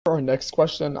my next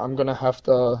question, I'm gonna have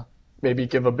to maybe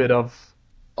give a bit of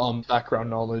background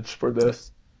knowledge for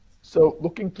this. So,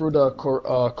 looking through the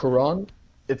Quran,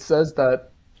 it says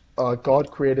that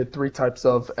God created three types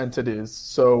of entities.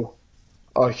 So,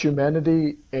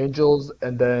 humanity, angels,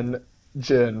 and then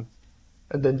jinn.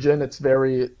 And then jinn, it's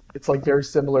like very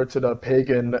similar to the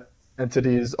pagan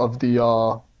entities of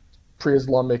the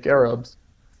pre-Islamic Arabs.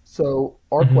 So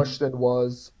our Hmm. question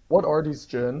was, what are these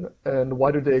jinn and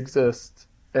why do they exist?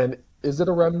 And is it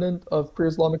a remnant of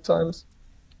pre-Islamic times?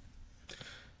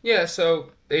 Yeah,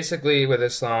 so basically with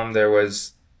Islam, there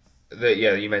was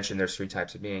yeah, you mentioned there's three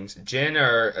types of beings. Jinn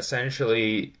are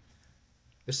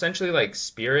essentially like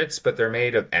spirits, but they're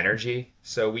made of energy,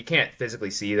 so we can't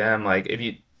physically see them. Like if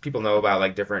you people know about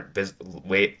like different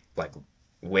like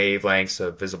wavelengths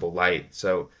of visible light,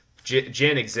 so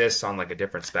jinn exists on like a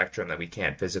different spectrum that we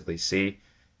can't physically see.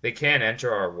 They can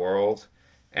enter our world,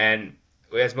 and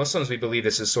as Muslims, we believe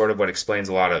this is sort of what explains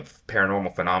a lot of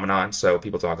paranormal phenomenon. So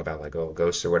people talk about like oh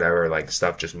ghosts or whatever, like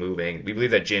stuff just moving. We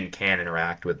believe that jinn can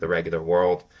interact with the regular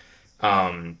world.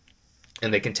 Um,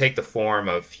 and they can take the form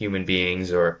of human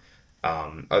beings or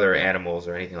other animals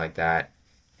or anything like that.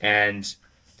 And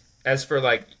as for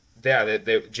like, yeah,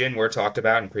 the jinn were talked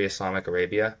about in pre-Islamic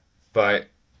Arabia, but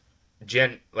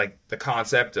jinn, like the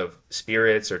concept of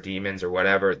spirits or demons or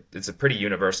whatever, it's a pretty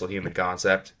universal human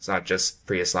concept. It's not just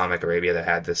pre-Islamic Arabia that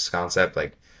had this concept.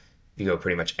 Like you go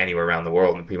pretty much anywhere around the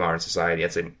world in pre-modern society,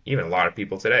 even a lot of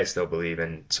people today still believe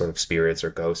in sort of spirits or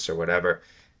ghosts or whatever.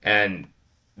 And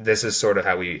this is sort of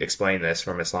how we explain this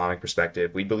from Islamic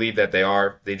perspective. We believe that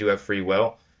they do have free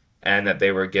will, and that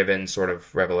they were given sort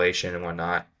of revelation and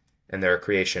whatnot, and they're a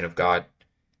creation of God.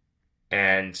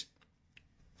 And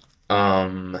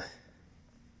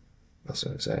what was I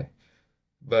going to say?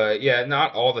 But yeah,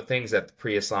 not all the things that the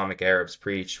pre-Islamic Arabs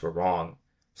preached were wrong.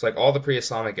 It's like all the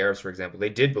pre-Islamic Arabs, for example, they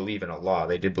did believe in Allah.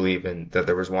 They did believe in that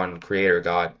there was one creator,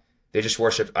 God. They just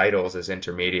worshipped idols as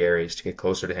intermediaries to get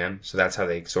closer to Him. So that's how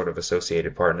they sort of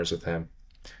associated partners with Him.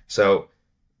 So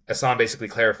Islam basically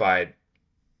clarified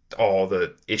all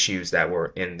the issues that were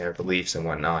in their beliefs and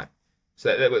whatnot.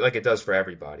 So like it does for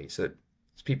everybody. So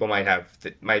people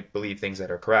might believe things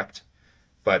that are correct,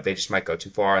 but they just might go too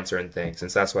far on certain things.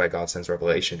 And so that's why God sends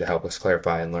revelation to help us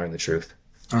clarify and learn the truth.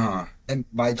 And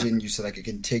by jinn, you said like it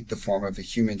can take the form of a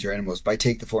humans or animals. By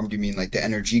take the form, do you mean like the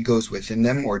energy goes within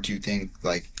them, or do you think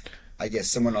like, I guess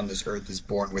someone on this earth is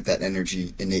born with that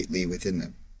energy innately within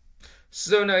them?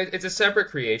 So no, it's a separate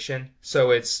creation.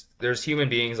 So there's human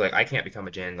beings like I can't become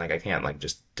a jinn, like I can't like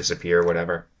just disappear or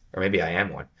whatever, or maybe I am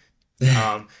one.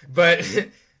 But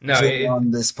no, Jinn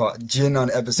on this pod, Jinn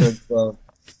on episode 12.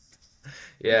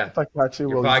 yeah, If I catch you,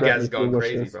 your will you grant podcast me is three going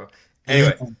crazy, wishes? bro.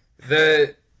 Anyway,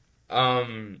 the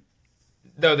um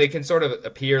though they can sort of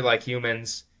appear like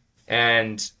humans,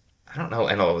 and I don't know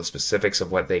and all the specifics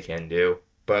of what they can do,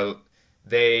 but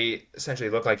they essentially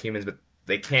look like humans, but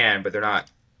they're not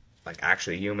like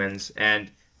actually humans,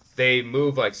 and they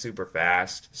move like super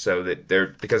fast, so that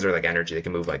because they're like energy, they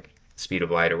can move like speed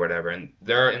of light or whatever. And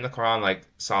they're in the Quran, like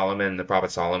Solomon, the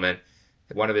Prophet Solomon,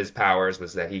 one of his powers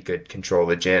was that he could control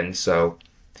the jinn. So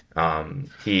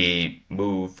he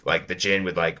moved like the jinn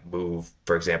would like move.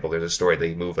 For example, there's a story that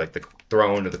he moved like the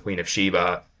throne of the Queen of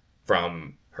Sheba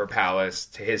from her palace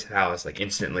to his palace like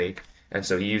instantly, and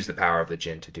so he used the power of the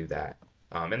jinn to do that.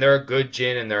 And there are good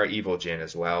jinn and there are evil jinn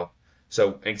as well.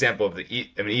 So an example of an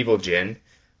evil jinn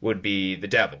would be the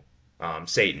devil,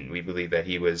 Satan. We believe that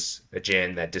he was a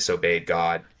jinn that disobeyed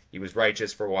God. He was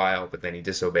righteous for a while, but then he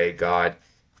disobeyed God,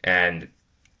 and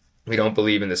we don't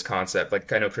believe in this concept.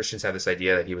 Like I know Christians have this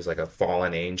idea that he was like a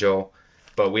fallen angel,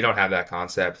 but we don't have that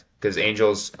concept because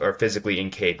angels are physically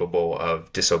incapable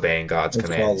of disobeying God's It's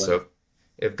commands. fallen. So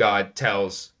if God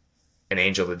tells an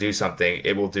angel to do something,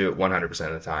 it will do it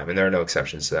 100% of the time, and there are no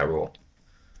exceptions to that rule.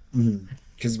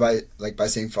 Because by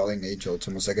saying falling angel, it's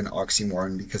almost like an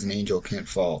oxymoron because an angel can't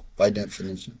fall by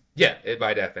definition. Yeah,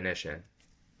 by definition.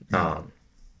 Mm, Um,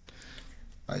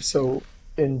 I see. So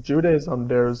in Judaism,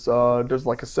 there's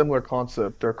like a similar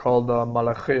concept. They're called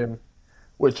malachim,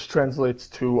 which translates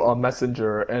to a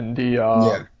messenger, and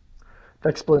Yeah, the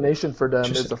explanation for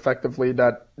them is interesting. effectively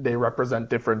that they represent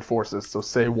different forces. So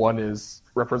say one is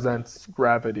represents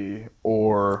gravity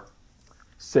or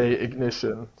say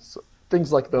ignition, so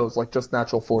things like those, like just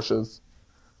natural forces.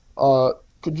 Uh,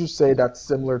 could you say that's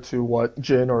similar to what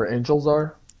jinn or angels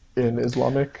are in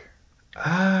Islamic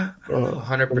I don't know, religion?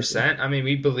 100%. I mean,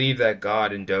 we believe that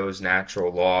God endows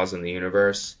natural laws in the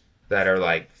universe that are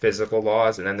like physical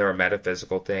laws, and then there are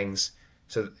metaphysical things.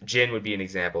 So jinn would be an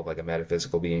example of like a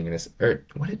metaphysical being, or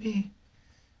would it be?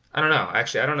 I don't know.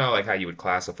 Actually, I don't know like how you would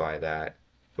classify that.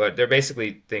 but they're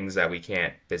basically things that we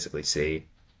can't physically see.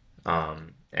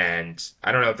 And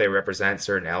I don't know if they represent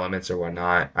certain elements or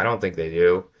whatnot. I don't think they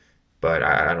do, but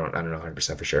I don't know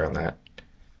 100% for sure on that.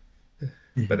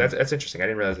 But Mhm. that's interesting. I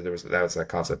didn't realize that that was that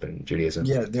concept in Judaism.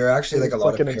 Yeah, there are actually like a It's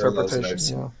lot like of an parallels that I've interpretation,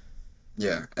 seen. yeah.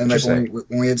 Yeah, and like Interesting.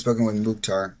 when we had spoken with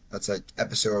Mukhtar, that's like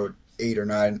episode 8 or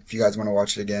 9. If you guys want to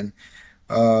watch it again,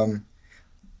 um,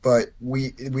 but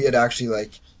we had actually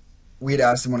like we had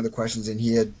asked him one of the questions, and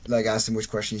he had like asked him which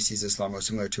question he sees Islam most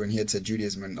similar to, and he had said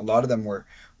Judaism, and a lot of them were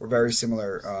very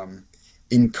similar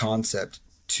in concept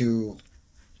to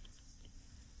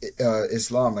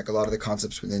Islam, like a lot of the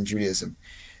concepts within Judaism,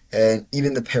 and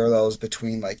even the parallels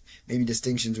between like maybe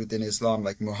distinctions within Islam,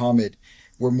 like Muhammad,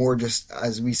 were more just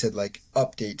as we said like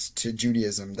updates to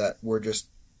Judaism that were just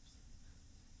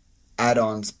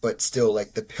add-ons, but still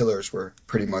like the pillars were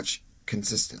pretty much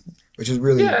consistent, which is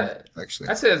really Yeah, actually.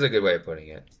 I'd say that's a good way of putting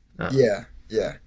it. Yeah, yeah.